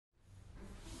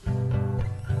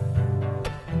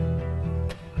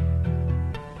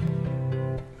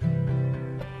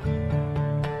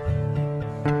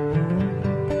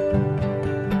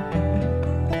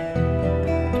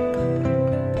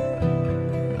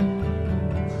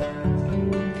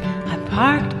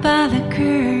parked by the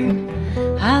curb.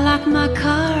 I locked my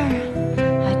car,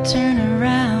 I turn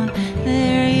around,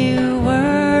 there you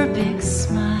were, big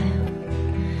smile,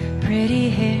 pretty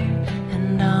hair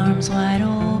and arms wide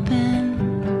open.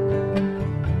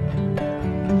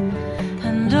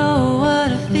 And oh,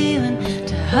 what a feeling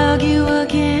to hug you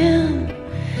again,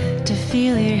 to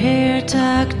feel your hair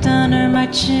tucked under my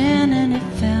chin, and it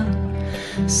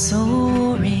felt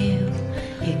so real.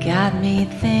 You got me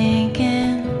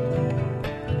thinking,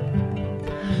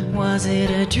 was it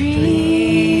a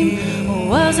dream, or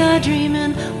was I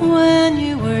dreaming when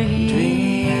you were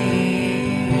here?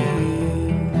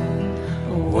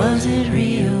 Or was it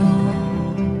real?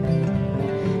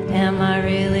 Am I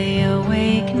really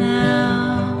awake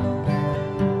now?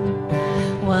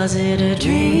 Was it a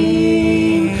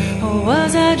dream, or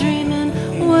was I dreaming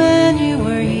when you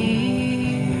were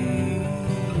here?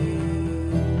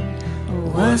 Or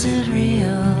was it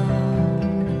real?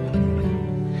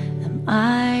 Am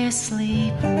I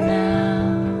asleep now?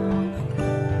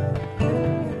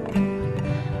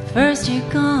 First you're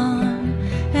gone,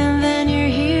 and then you're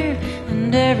here,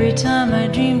 and every time I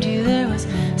dreamed you there was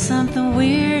something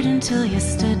weird, until you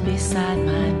stood beside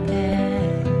my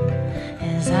bed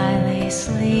as I lay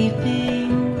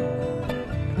sleeping.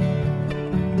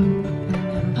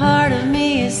 And part of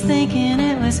me is thinking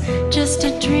it was just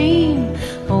a dream,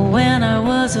 but when I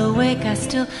was awake I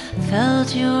still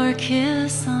felt your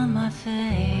kiss on my face.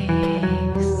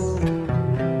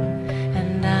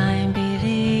 And I'm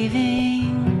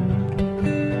believing,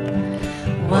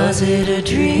 was it a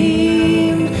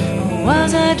dream, or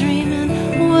was I dreaming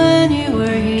when you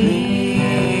were here?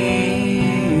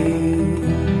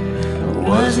 Or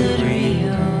was it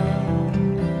real?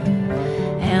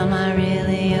 Am I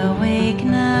really awake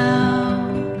now?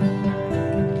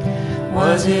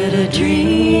 Was it a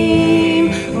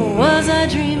dream, or was I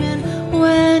dreaming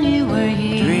when you were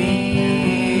here?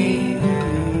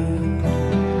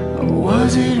 Or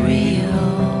was it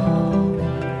real?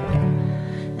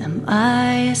 Am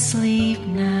I asleep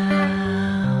now?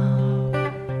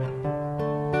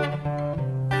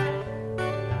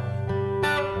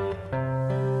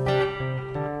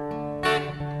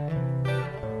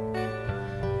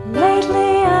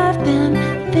 Lately I've been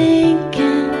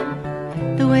thinking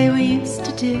the way we used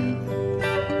to do,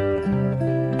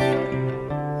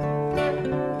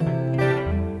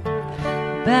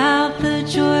 about the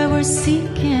joy we're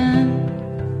seeking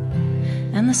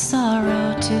and the sorrow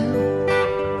too.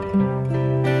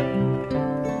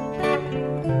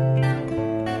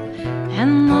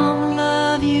 And all the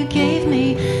love you gave me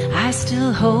I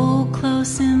still hold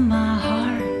close in my heart.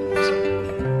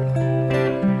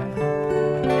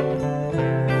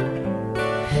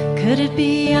 Could it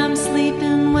be I'm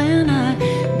sleeping when I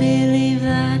believe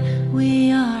that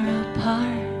we are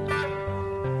apart?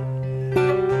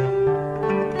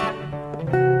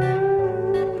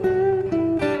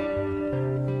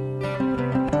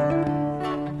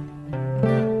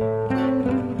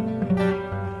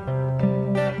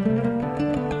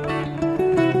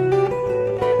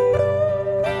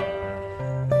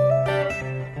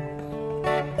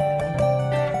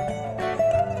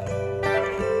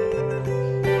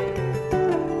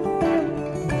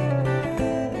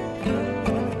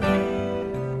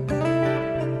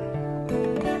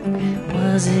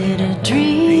 Was it a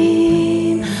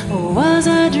dream, or was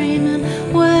I dreaming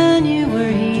when you were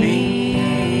here?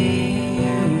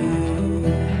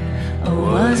 Or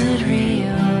was it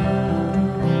real?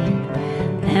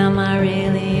 Am I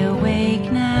really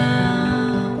awake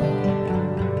now?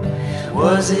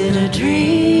 Was it a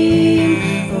dream,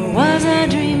 or was I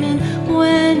dreaming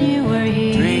when you were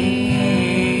here?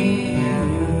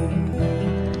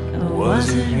 Or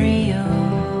was it real?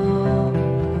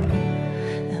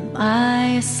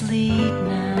 I asleep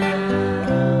now?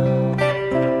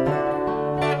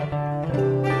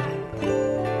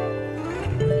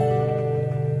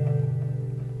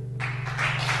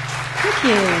 Thank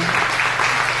you.